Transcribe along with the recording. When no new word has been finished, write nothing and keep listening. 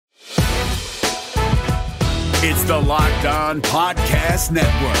It's the Locked On Podcast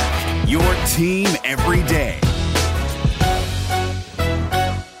Network, your team every day.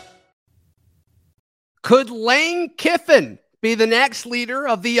 Could Lane Kiffin be the next leader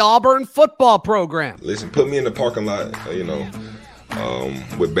of the Auburn football program? Listen, put me in the parking lot,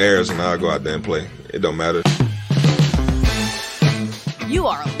 with Bears, and I'll go out there and play. It don't matter. You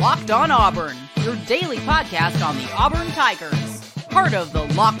are Locked On Auburn, your daily podcast on the Auburn Tigers. Part of the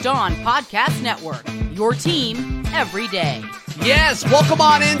Locked On Podcast Network, your team every day. Yes, welcome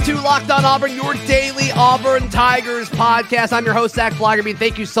on into Locked On Auburn, your daily Auburn Tigers podcast. I'm your host, Zach Bloggerby.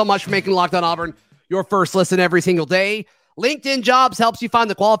 Thank you so much for making Locked On Auburn your first listen every single day. LinkedIn Jobs helps you find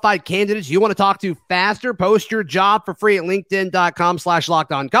the qualified candidates you want to talk to faster. Post your job for free at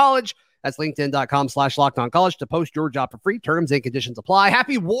linkedin.com/lockedoncollege. That's linkedin.com/lockedoncollege to post your job for free. Terms and conditions apply.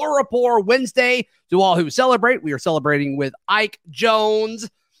 Happy War Rapport Wednesday to all who celebrate. We are celebrating with Ike Jones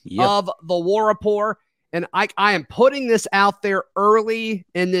of the War Rapport. And Ike, I am putting this out there early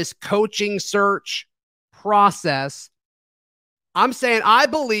in this coaching search process. I'm saying I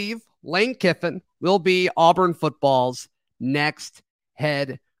believe Lane Kiffin will be Auburn football's next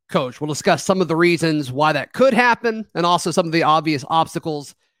head coach. We'll discuss some of the reasons why that could happen and also some of the obvious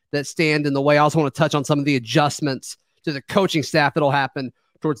obstacles that stand in the way. I also want to touch on some of the adjustments to the coaching staff that'll happen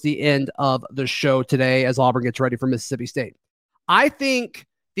towards the end of the show today as Auburn gets ready for Mississippi State. I think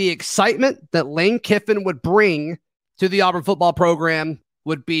the excitement that Lane Kiffin would bring to the Auburn football program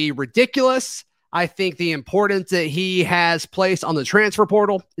would be ridiculous. I think the importance that he has placed on the transfer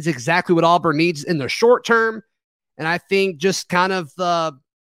portal is exactly what Auburn needs in the short term. And I think just kind of the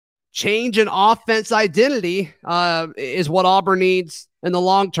change in offense identity is what Auburn needs in the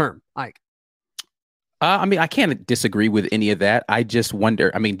long term. Like, I can't disagree with any of that. I just wonder.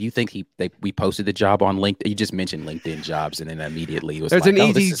 Do you think we posted the job on LinkedIn? You just mentioned LinkedIn Jobs, and then immediately it was there's an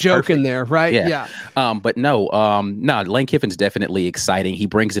easy joke in there, right? Yeah. But no. Lane Kiffin's definitely exciting. He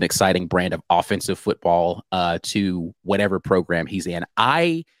brings an exciting brand of offensive football to whatever program he's in.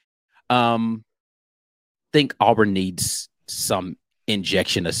 I think Auburn needs some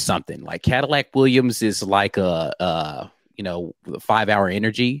injection of something. Like Cadillac Williams is like a 5-hour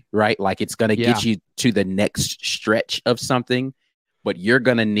energy, right? Like it's going to get you to the next stretch of something, but you're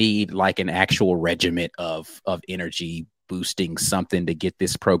going to need like an actual regiment of energy boosting something to get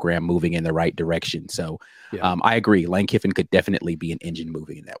this program moving in the right direction. So I agree. Lane Kiffin could definitely be an engine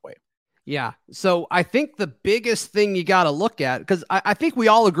moving in that way. Yeah. So I think the biggest thing you got to look at, because I think we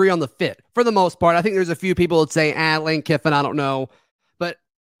all agree on the fit for the most part. I think there's a few people that say, Lane Kiffin, I don't know. But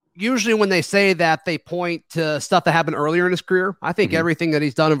usually when they say that, they point to stuff that happened earlier in his career. I think everything that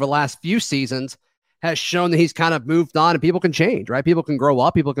he's done over the last few seasons has shown that he's kind of moved on and people can change, right? People can grow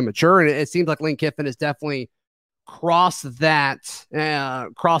up, people can mature. And it seems like Lane Kiffin has definitely crossed that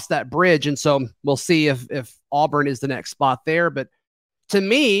bridge. And so we'll see if Auburn is the next spot there. But to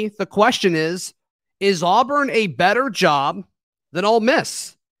me, the question is Auburn a better job than Ole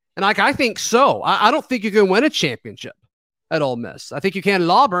Miss? And I think so. I don't think you can win a championship at Ole Miss. I think you can at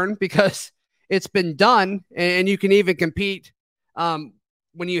Auburn because it's been done, and you can even compete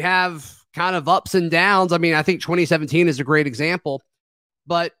when you have kind of ups and downs. I think 2017 is a great example.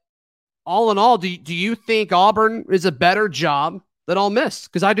 But all in all, do you think Auburn is a better job than Ole Miss?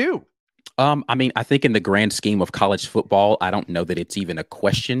 Because I do. I think in the grand scheme of college football, I don't know that it's even a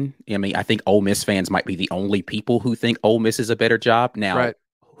question. I think Ole Miss fans might be the only people who think Ole Miss is a better job. Now, right.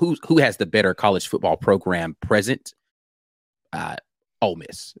 Who has the better college football program present? Ole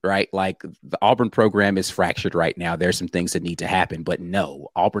Miss, right? Like the Auburn program is fractured right now. There's some things that need to happen, but no,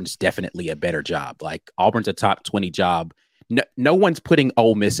 Auburn's definitely a better job. Like Auburn's a top 20 job. No one's putting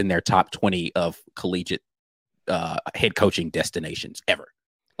Ole Miss in their top 20 of collegiate head coaching destinations ever.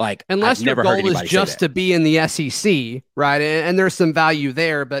 Like, unless your goal is just to be in the SEC, right? And there's some value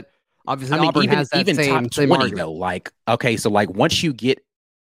there, but obviously Auburn has that even same top 20 argument. Though. Like, okay, so like once you get,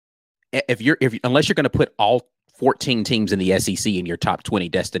 unless you're going to put all 14 teams in the SEC in your top 20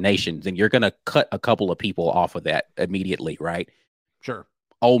 destinations, then you're going to cut a couple of people off of that immediately, right? Sure.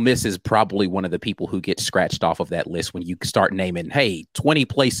 Ole Miss is probably one of the people who get scratched off of that list when you start naming, hey, 20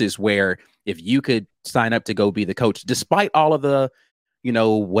 places where if you could sign up to go be the coach, despite all of the,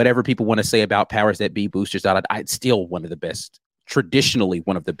 whatever people want to say about powers that be boosters, it's still one of the best, traditionally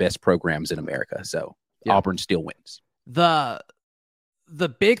one of the best programs in America. So Auburn still wins. The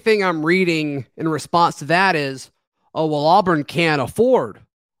big thing I'm reading in response to that is, Auburn can't afford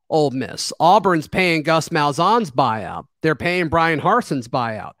Ole Miss. Auburn's paying Gus Malzahn's buyout. They're paying Brian Harson's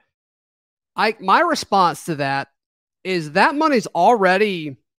buyout. My response to that is that money's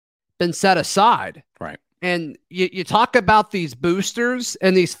already been set aside. Right. And you talk about these boosters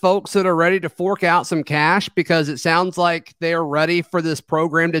and these folks that are ready to fork out some cash because it sounds like they're ready for this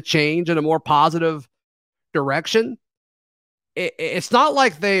program to change in a more positive direction. It's not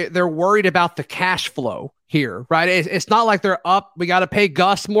like they're worried about the cash flow here, right? It's not like they're up. We got to pay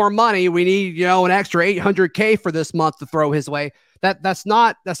Gus more money. We need, an extra $800K for this month to throw his way. That's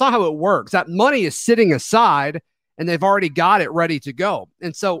not how it works. That money is sitting aside and they've already got it ready to go.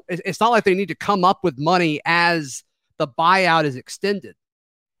 And so it's not like they need to come up with money as the buyout is extended.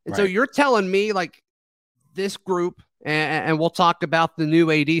 And so you're telling me like this group, and we'll talk about the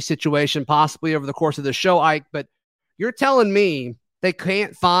new AD situation possibly over the course of the show, Ike, but you're telling me they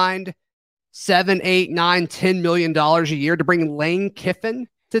can't find $7, $8, $9, $10 million a year to bring Lane Kiffin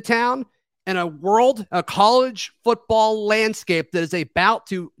to town in a college football landscape that is about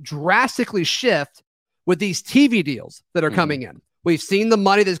to drastically shift with these TV deals that are coming in. We've seen the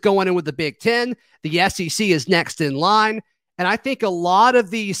money that's going in with the Big Ten. The SEC is next in line. And I think a lot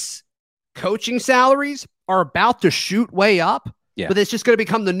of these coaching salaries are about to shoot way up, but it's just going to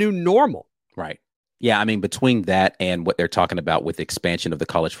become the new normal. Right. Yeah, I mean, between that and what they're talking about with expansion of the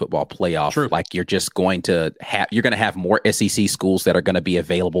college football playoff, like you're just going to have more SEC schools that are going to be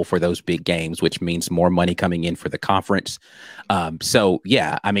available for those big games, which means more money coming in for the conference. So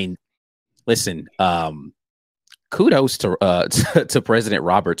yeah, I mean, listen, kudos to President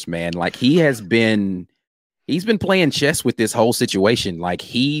Roberts, man. Like he's been playing chess with this whole situation. Like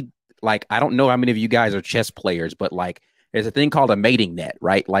I don't know how many of you guys are chess players, but like, there's a thing called a mating net,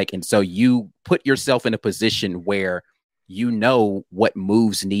 right? Like, and so you put yourself in a position where you know what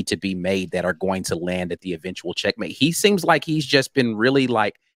moves need to be made that are going to land at the eventual checkmate. He seems like he's just been really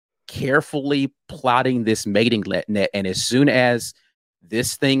like carefully plotting this mating net. And as soon as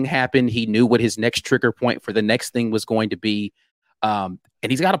this thing happened, he knew what his next trigger point for the next thing was going to be.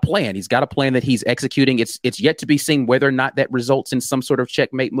 And he's got a plan. He's got a plan that he's executing. It's yet to be seen whether or not that results in some sort of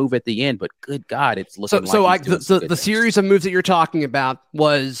checkmate move at the end. But good God, it's looking like the series of moves that you're talking about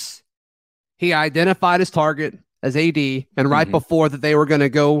was he identified his target as AD, and right before that they were going to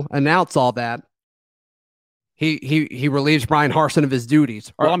go announce all that, he relieves Brian Harsin of his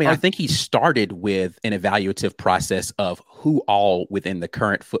duties. Well, I mean, I think he started with an evaluative process of who all within the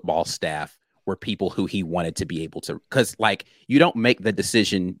current football staff were people who he wanted to be able to, because like you don't make the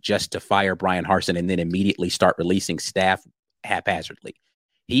decision just to fire Brian Harsin and then immediately start releasing staff haphazardly.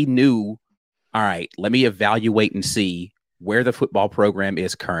 He knew, all right, let me evaluate and see where the football program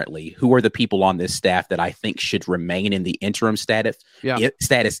is currently. Who are the people on this staff that I think should remain in the interim status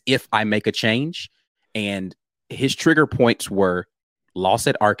if I make a change? And his trigger points were loss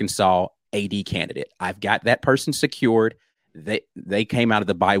at Arkansas, AD candidate. I've got that person secured. They came out of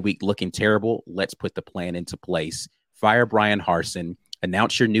the bye week looking terrible. Let's put the plan into place. Fire Brian Harsin,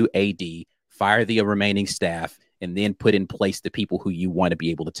 announce your new AD, fire the remaining staff, and then put in place the people who you want to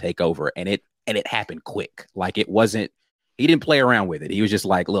be able to take over. And it happened quick. Like he didn't play around with it. He was just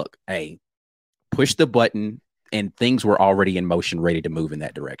like, look, hey, push the button, and things were already in motion, ready to move in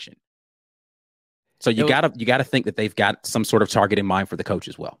that direction. So you gotta think that they've got some sort of target in mind for the coach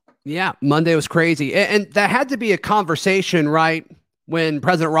as well. Yeah, Monday was crazy. And that had to be a conversation, right? When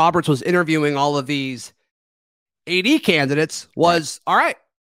President Roberts was interviewing all of these AD candidates was, all right,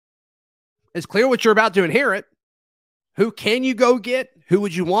 it's clear what you're about to inherit. Who can you go get? Who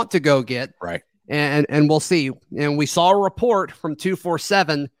would you want to go get? Right. And we'll see. And we saw a report from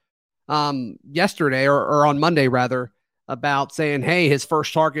 247 yesterday or on Monday rather about saying, hey, his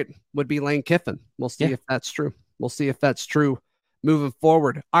first target would be Lane Kiffin. We'll see if that's true. We'll see if that's true moving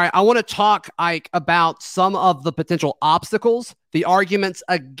forward. All right, I want to talk, Ike, about some of the potential obstacles, the arguments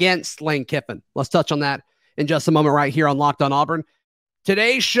against Lane Kiffin. Let's touch on that in just a moment right here on Locked on Auburn.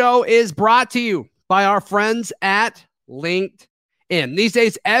 Today's show is brought to you by our friends at LinkedIn. These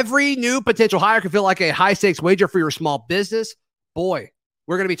days, every new potential hire can feel like a high-stakes wager for your small business. Boy,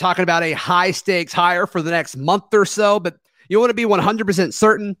 we're going to be talking about a high-stakes hire for the next month or so, but you want to be 100%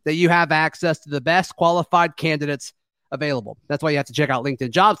 certain that you have access to the best qualified candidates available. That's why you have to check out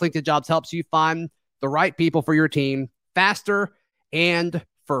LinkedIn Jobs. LinkedIn Jobs helps you find the right people for your team faster and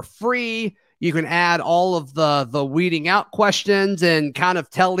for free. You can add all of the weeding out questions and kind of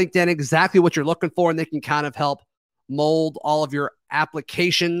tell LinkedIn exactly what you're looking for, and they can kind of help mold all of your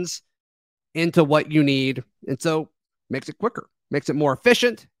applications into what you need. And so makes it quicker, makes it more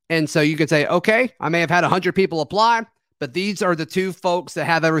efficient. And so you can say, okay, I may have had 100 people apply, but these are the two folks that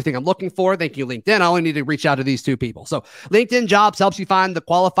have everything I'm looking for. Thank you, LinkedIn. I only need to reach out to these two people. So LinkedIn Jobs helps you find the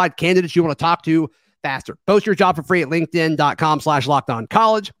qualified candidates you want to talk to faster. Post your job for free at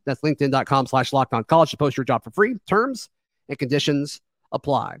linkedin.com/lockedoncollege. That's linkedin.com/lockedoncollege to post your job for free. Terms and conditions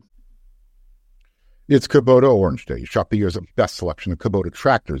apply. It's Kubota Orange Day. Shop the year's best selection of Kubota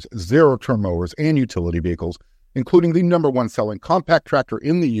tractors, zero-turn mowers, and utility vehicles, including the #1 selling compact tractor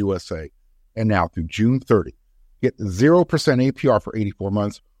in the USA. And now through June 30, get 0% APR for 84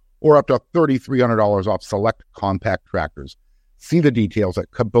 months or up to $3,300 off select compact tractors. See the details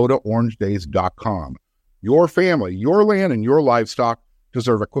at KubotaOrangeDays.com. Your family, your land, and your livestock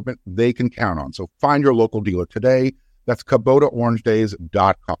deserve equipment they can count on. So find your local dealer today. That's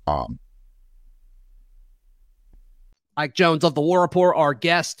KubotaOrangeDays.com. Ike Jones of the War Report, our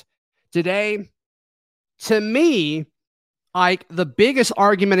guest today. To me, Ike, the biggest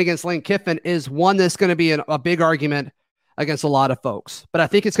argument against Lane Kiffin is one that's going to be a big argument against a lot of folks. But I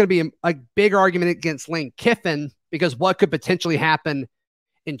think it's going to be a big argument against Lane Kiffin because what could potentially happen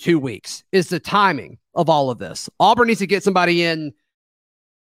in 2 weeks is the timing of all of this. Auburn needs to get somebody in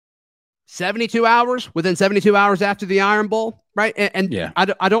 72 hours, within 72 hours after the Iron Bowl, right? And yeah.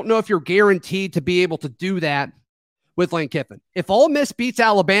 I don't know if you're guaranteed to be able to do that with Lane Kiffin. If Ole Miss beats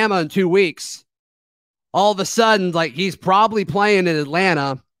Alabama in 2 weeks, all of a sudden, like, he's probably playing in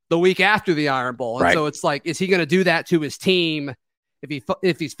Atlanta the week after the Iron Bowl. And so it's like, is he going to do that to his team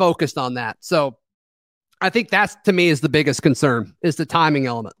if he's focused on that? So I think that's, to me, is the biggest concern, is the timing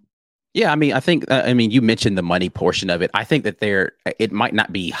element. Yeah, I mean, I think, you mentioned the money portion of it. I think that it might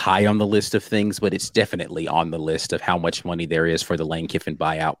not be high on the list of things, but it's definitely on the list of how much money there is for the Lane Kiffin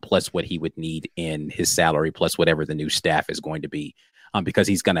buyout, plus what he would need in his salary, plus whatever the new staff is going to be, because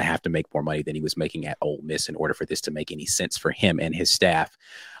he's going to have to make more money than he was making at Ole Miss in order for this to make any sense for him and his staff.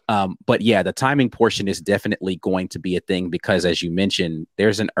 But yeah, the timing portion is definitely going to be a thing because, as you mentioned,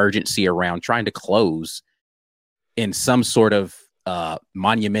 there's an urgency around trying to close in some sort of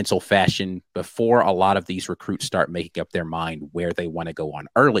monumental fashion before a lot of these recruits start making up their mind where they want to go on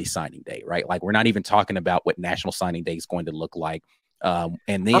early signing day, right? Like, we're not even talking about what National Signing Day is going to look like. And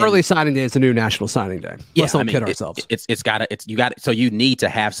then early signing day is the new National Signing Day. Let's not kid ourselves. So you need to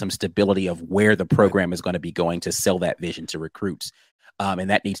have some stability of where the program is going to be going to sell that vision to recruits. And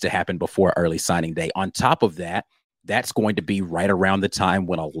that needs to happen before early signing day. On top of that, that's going to be right around the time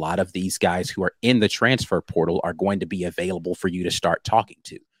when a lot of these guys who are in the transfer portal are going to be available for you to start talking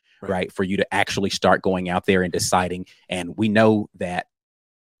to, right? For you to actually start going out there and deciding. And we know that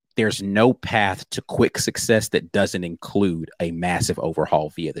there's no path to quick success that doesn't include a massive overhaul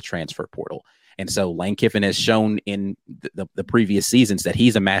via the transfer portal. And so Lane Kiffin has shown in the previous seasons that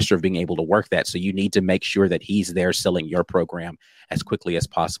he's a master of being able to work that. So you need to make sure that he's there selling your program as quickly as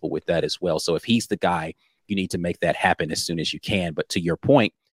possible with that as well. So if he's the guy, you need to make that happen as soon as you can. But to your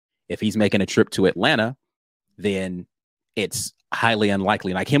point, if he's making a trip to Atlanta, then it's highly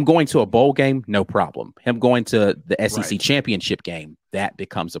unlikely. Like, him going to a bowl game, no problem. Him going to the SEC championship game, that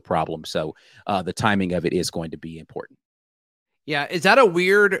becomes a problem. So the timing of it is going to be important. Yeah. Is that a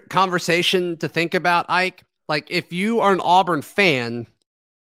weird conversation to think about, Ike? Like, if you are an Auburn fan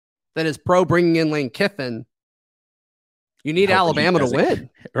that is pro bringing in Lane Kiffin, you need Alabama to win.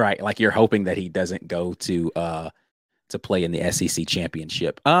 Right. Like, you're hoping that he doesn't go to play in the SEC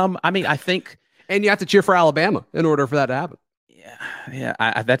championship. I think. And you have to cheer for Alabama in order for that to happen.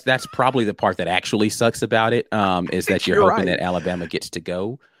 Yeah. That's probably the part that actually sucks about it, is that you're hoping that Alabama gets to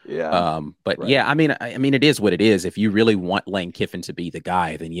go. Yeah. It is what it is. If you really want Lane Kiffin to be the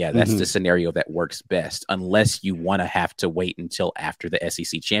guy, then that's the scenario that works best, unless you want to have to wait until after the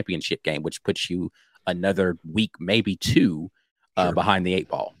SEC championship game, which puts you another week, maybe two, behind the 8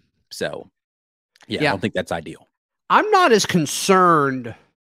 ball. So I don't think that's ideal. I'm not as concerned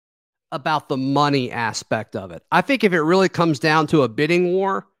about the money aspect of it. I think if it really comes down to a bidding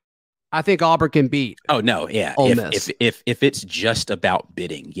war, I think Auburn can beat. Oh no, yeah. Ole Miss. If it's just about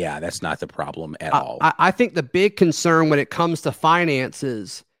bidding, that's not the problem at all. I think the big concern when it comes to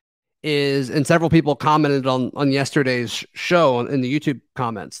finances is, and several people commented on yesterday's show in the YouTube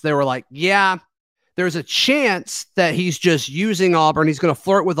comments, they were like, there's a chance that he's just using Auburn. He's going to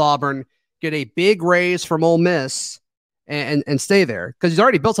flirt with Auburn, get a big raise from Ole Miss, and stay there, because he's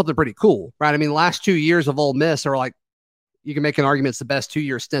already built something pretty cool, right? I mean, the last 2 years of Ole Miss are like, you can make an argument it's the best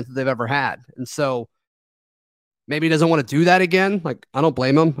 2-year stint that they've ever had. And so maybe he doesn't want to do that again. Like, I don't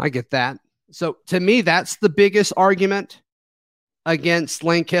blame him. I get that. So to me, that's the biggest argument against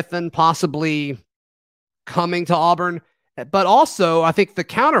Lane Kiffin possibly coming to Auburn. But also, I think the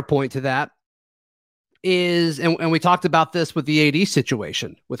counterpoint to that is, and we talked about this with the AD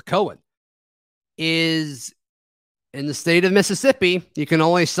situation with Cohen, is in the state of Mississippi, you can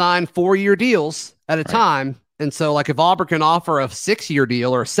only sign 4-year deals at a time. And so, like, if Auburn can offer a 6-year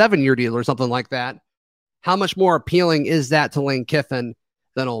deal or a 7-year deal or something like that, how much more appealing is that to Lane Kiffin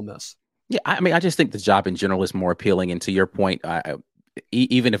than Ole Miss? Yeah, I mean, I just think the job in general is more appealing. And to your point,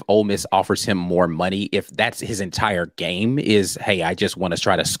 even if Ole Miss offers him more money, if that's his entire game is, hey, I just want to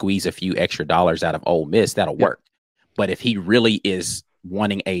try to squeeze a few extra dollars out of Ole Miss, that'll work. But if he really is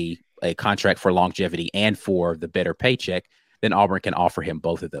wanting a contract for longevity and for the better paycheck, then Auburn can offer him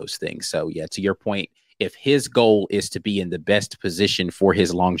both of those things. So, yeah, to your point, if his goal is to be in the best position for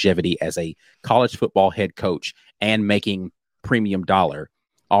his longevity as a college football head coach and making premium dollar,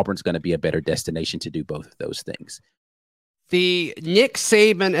 Auburn's going to be a better destination to do both of those things. The Nick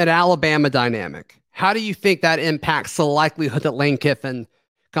Saban at Alabama dynamic, how do you think that impacts the likelihood that Lane Kiffin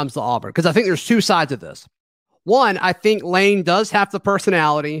comes to Auburn? Because I think there's two sides of this. One, I think Lane does have the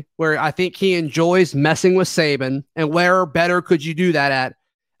personality where I think he enjoys messing with Saban, and where better could you do that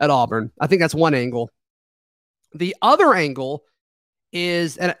at Auburn? I think that's one angle. The other angle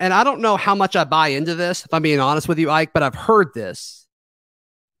is, and I don't know how much I buy into this, if I'm being honest with you, Ike, but I've heard this,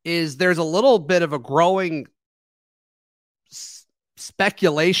 is there's a little bit of a growing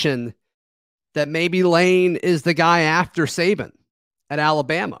speculation that maybe Lane is the guy after Saban at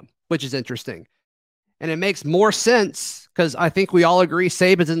Alabama, which is interesting. And it makes more sense because I think we all agree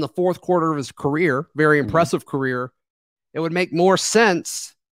Saban's in the fourth quarter of his career, very impressive career. It would make more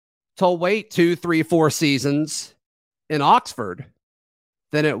sense to wait 2, 3, 4 seasons in Oxford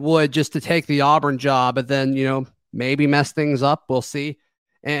than it would just to take the Auburn job and then, maybe mess things up. We'll see.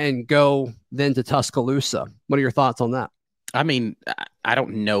 And go then to Tuscaloosa. What are your thoughts on that? I mean, I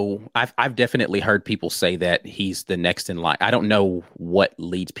don't know. I've definitely heard people say that he's the next in line. I don't know what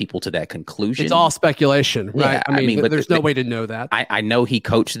leads people to that conclusion. It's all speculation, right? Yeah, I mean there's no way to know that. I know he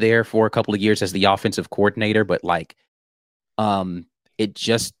coached there for a couple of years as the offensive coordinator, but it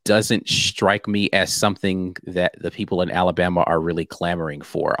just doesn't strike me as something that the people in Alabama are really clamoring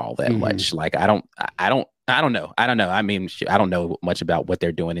for all that much. Like, I don't know. I mean, I don't know much about what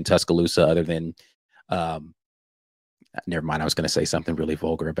they're doing in Tuscaloosa other than, never mind. I was going to say something really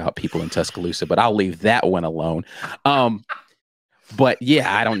vulgar about people in Tuscaloosa, but I'll leave that one alone. But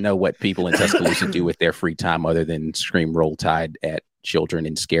yeah, I don't know what people in Tuscaloosa do with their free time other than scream Roll Tide at children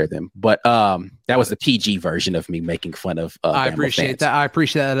and scare them. But that was the PG version of me making fun of I appreciate fans. that. I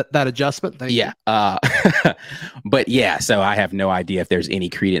appreciate that adjustment. Thank you. But yeah, so I have no idea if there's any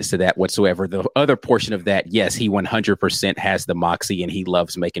credence to that whatsoever. The other portion of that, yes, he 100% has the moxie and he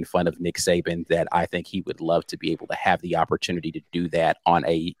loves making fun of Nick Saban, that I think he would love to be able to have the opportunity to do that on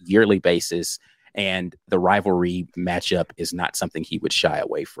a yearly basis. And the rivalry matchup is not something he would shy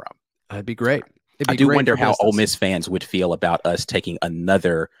away from. That'd be great. I do wonder how Ole Miss fans would feel about us taking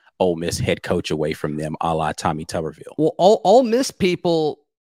another Ole Miss head coach away from them, a la Tommy Tuberville. Well, Ole Miss people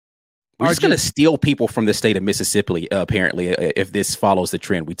are just going to steal people from the state of Mississippi, apparently, if this follows the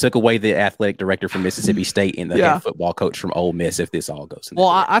trend. We took away the athletic director from Mississippi State and the head football coach from Ole Miss if this all goes.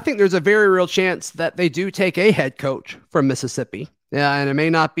 I think there's a very real chance that they do take a head coach from Mississippi. Yeah, and it may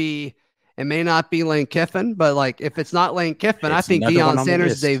not be Lane Kiffin, but if it's not Lane Kiffin, I think Deion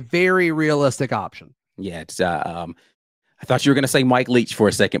Sanders is a very realistic option. Yeah, it's I thought you were going to say Mike Leach for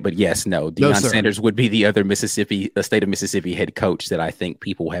a second, but yes, no. Deion Sanders would be the other state of Mississippi head coach that I think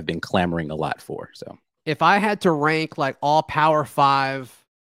people have been clamoring a lot for. So if I had to rank all Power 5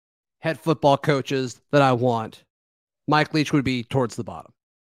 head football coaches that I want, Mike Leach would be towards the bottom.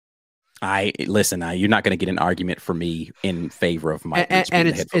 You're not going to get an argument for me in favor of Mike Leach. And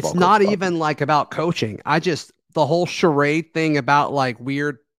it's not even about coaching. The whole charade thing about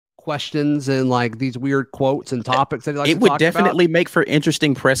weird questions and these weird quotes and topics that it would definitely make for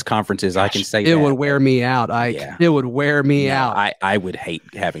interesting press conferences. Gosh, I can say it would wear me out. It would wear me out. I would hate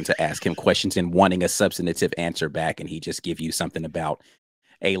having to ask him questions and wanting a substantive answer back, and he just give you something about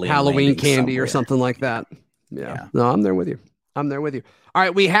alien Halloween candy or something like that. Yeah. No, I'm there with you. All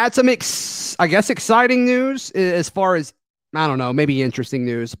right, we had some, exciting news as far as, I don't know, maybe interesting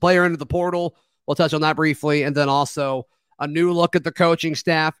news. Player into the portal. We'll touch on that briefly. And then also a new look at the coaching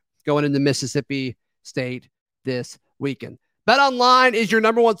staff going into Mississippi State this weekend. BetOnline is your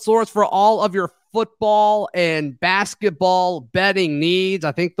number one source for all of your football and basketball betting needs.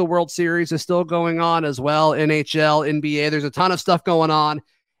 I think the World Series is still going on as well. NHL, NBA. There's a ton of stuff going on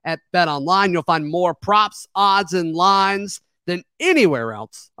at BetOnline. You'll find more props, odds, and lines than anywhere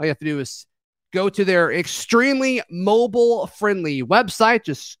else. All you have to do is go to their extremely mobile-friendly website.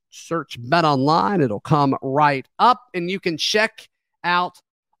 Just search BetOnline. It'll come right up, and you can check out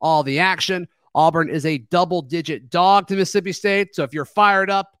all the action. Auburn is a double-digit dog to Mississippi State, so if you're fired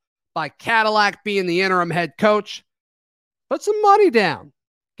up by Cadillac being the interim head coach, put some money down.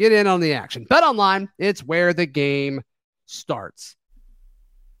 Get in on the action. BetOnline, it's where the game starts.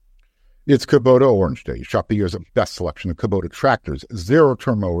 It's Kubota Orange Day. Shop the year's best selection of Kubota tractors,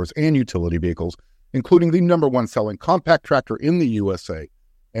 zero-turn mowers, and utility vehicles, including the #1 selling compact tractor in the USA.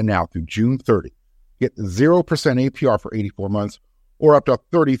 And now through June 30, get 0% APR for 84 months or up to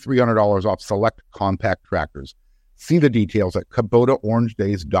 $3,300 off select compact tractors. See the details at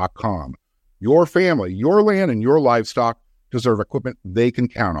KubotaOrangeDays.com. Your family, your land, and your livestock deserve equipment they can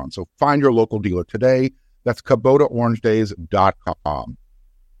count on. So find your local dealer today. That's KubotaOrangeDays.com.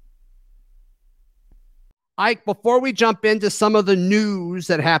 Ike, before we jump into some of the news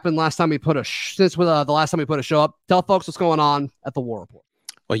that happened last time we put the last time we put a show up, tell folks what's going on at the War Report.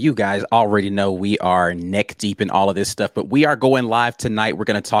 Well, you guys already know we are neck deep in all of this stuff, but we are going live tonight. We're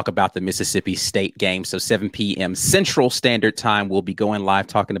going to talk about the Mississippi State game. So 7 p.m. Central Standard Time, we'll be going live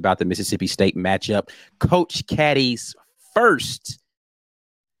talking about the Mississippi State matchup. Coach Caddy's first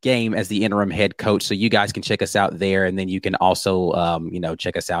game as the interim head coach. So you guys can check us out there. And then you can also,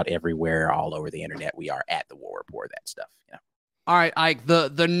 check us out everywhere, all over the internet. We are at the War Report, that stuff. Yeah. All right, Ike,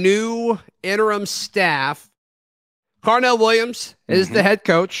 the new interim staff. Carnell Williams is the head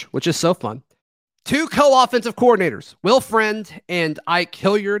coach, which is so fun. 2 co-offensive coordinators, Will Friend and Ike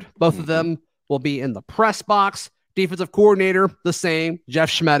Hilliard. Both of them will be in the press box. Defensive coordinator, the same, Jeff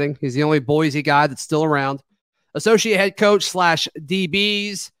Schmedding. He's the only Boise guy that's still around. Associate head coach /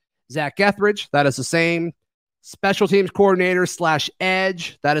 DBs, Zach Etheridge. That is the same. Special teams coordinator /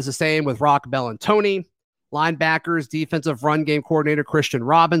 edge. That is the same with Rock Bellantoni. Linebackers, defensive run game coordinator, Christian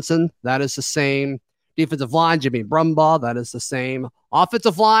Robinson. That is the same. Defensive line, Jimmy Brumbaugh. That is the same.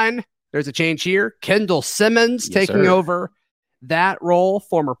 Offensive line, there's a change here. Kendall Simmons taking over that role.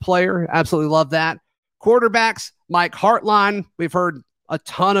 Former player. Absolutely love that. Quarterbacks, Mike Hartline. We've heard a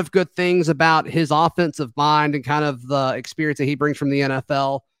ton of good things about his offensive mind and kind of the experience that he brings from the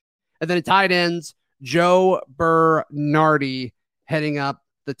NFL. And then at tight ends, Joe Bernardi heading up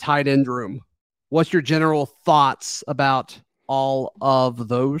the tight end room. What's your general thoughts about all of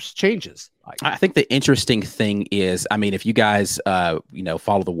those changes? I think the interesting thing is, if you guys,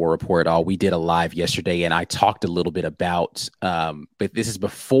 follow the War Report at all, we did a live yesterday and I talked a little bit about, but this is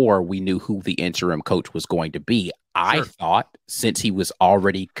before we knew who the interim coach was going to be. Sure. I thought since he was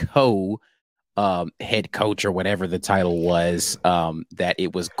already head coach or whatever the title was, that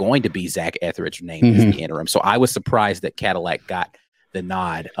it was going to be Zach Etheridge named as the interim. So I was surprised that Cadillac got the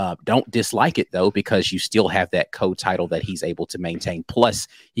nod. Don't dislike it though, because you still have that co-title that he's able to maintain. Plus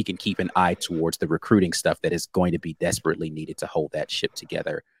he can keep an eye towards the recruiting stuff that is going to be desperately needed to hold that ship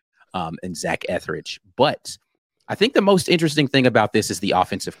together. And Zach Etheridge. But I think the most interesting thing about this is the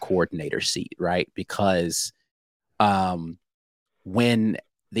offensive coordinator seat, right? Because when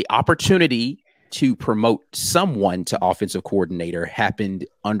the opportunity to promote someone to offensive coordinator happened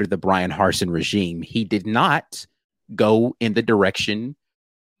under the Brian Harsin regime, he did not go in the direction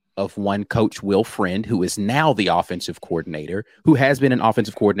of one coach, Will Friend, who is now the offensive coordinator, who has been an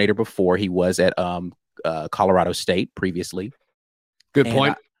offensive coordinator before. He was at Colorado State previously. Good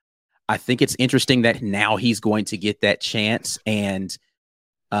point. I think it's interesting that now he's going to get that chance, and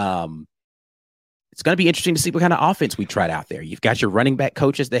it's going to be interesting to see what kind of offense we tried out there. You've got your running back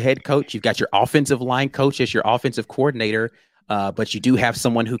coach as the head coach. You've got your offensive line coach as your offensive coordinator, but you do have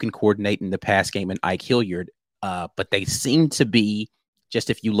someone who can coordinate in the pass game in Ike Hilliard. But they seem to be, just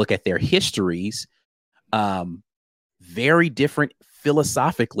if you look at their histories, very different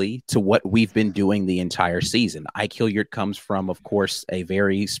philosophically to what we've been doing the entire season. Ike Hilliard comes from, of course, a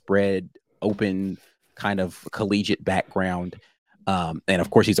very spread open kind of collegiate background. And of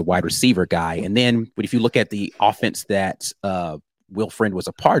course, he's a wide receiver guy. And then, but if you look at the offense that Will Friend was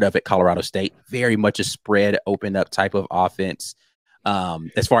a part of at Colorado State, very much a spread open up type of offense.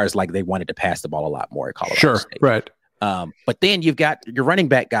 As far as like they wanted to pass the ball a lot more at Colorado State. Right. But then you've got your running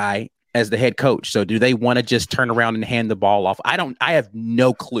back guy as the head coach. So do they want to just turn around and hand the ball off? I have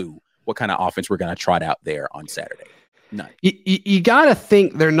no clue what kind of offense we're going to trot out there on Saturday. None. You got to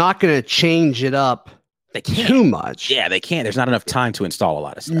think they're not going to change it up too much. Yeah, they can't. There's not enough time to install a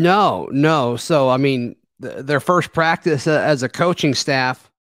lot of stuff. No. So, their first practice as a coaching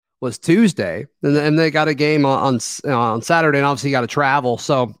staff was Tuesday, and they got a game on Saturday, and obviously you got to travel.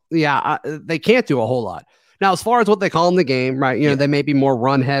 So they can't do a whole lot. Now, as far as what they call in the game, right? They may be more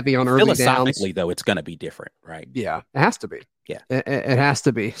run heavy on early downs. Philosophically, though, it's going to be different, right? Yeah, it has to be. Yeah, it has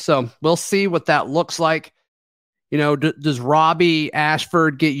to be. So we'll see what that looks like. Does Robbie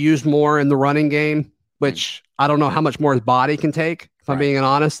Ashford get used more in the running game? Which I don't know how much more his body can take. If I'm being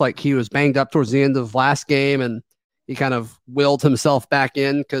honest, like he was banged up towards the end of last game, and he kind of willed himself back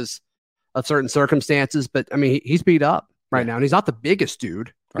in because of certain circumstances. But he's beat up right now, and he's not the biggest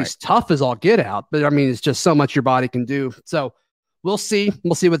dude. Right. He's tough as all get out, but it's just so much your body can do. So we'll see.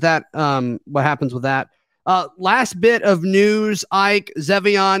 We'll see what happens with that. Last bit of news, Ike,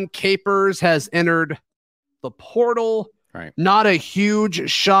 Zevion Capers has entered the portal. Right. Not a huge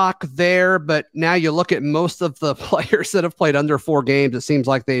shock there, but now you look at most of the players that have played under 4 games, it seems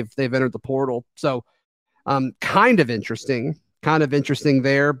like they've entered the portal. So kind of interesting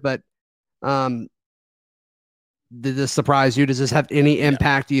there, but did this surprise you? Does this have any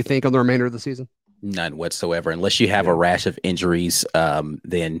impact, do you think, on the remainder of the season? None whatsoever. Unless you have a rash of injuries,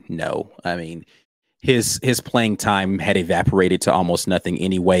 then no. I mean, his playing time had evaporated to almost nothing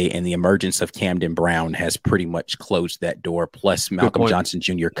anyway, and the emergence of Camden Brown has pretty much closed that door. Plus, Malcolm Johnson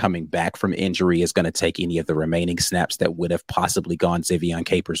Jr. coming back from injury is going to take any of the remaining snaps that would have possibly gone Zevion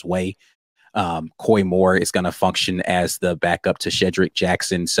Capers' way. Coy Moore is going to function as the backup to Shedrick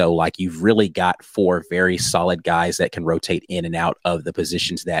Jackson. So, like, you've really got 4 very solid guys that can rotate in and out of the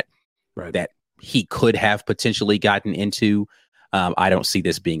positions that he could have potentially gotten into. I don't see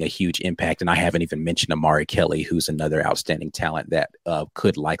this being a huge impact, and I haven't even mentioned Amari Kelly, who's another outstanding talent that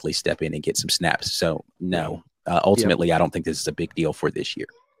could likely step in and get some snaps. So, no, ultimately, I don't think this is a big deal for this year.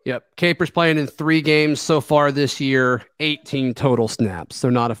 Yep. Capers playing in 3 games so far this year, 18 total snaps. So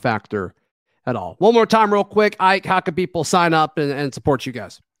not a factor at all. One more time real quick, Ike, how can people sign up and support you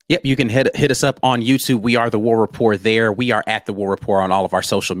guys? Yep, you can hit us up on YouTube. We are The War Report there. We are at The War Report on all of our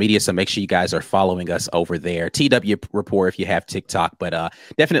social media, so make sure you guys are following us over there. TW Report if you have TikTok, but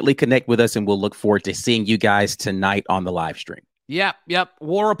definitely connect with us, and we'll look forward to seeing you guys tonight on the live stream. Yep.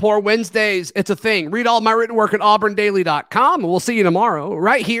 War Report Wednesdays. It's a thing. Read all my written work at auburndaily.com, and we'll see you tomorrow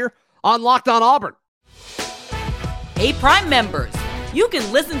right here on Locked On Auburn. Hey, Prime members, you can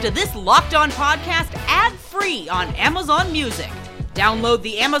listen to this Locked On podcast ad-free on Amazon Music. Download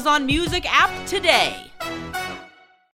the Amazon Music app today.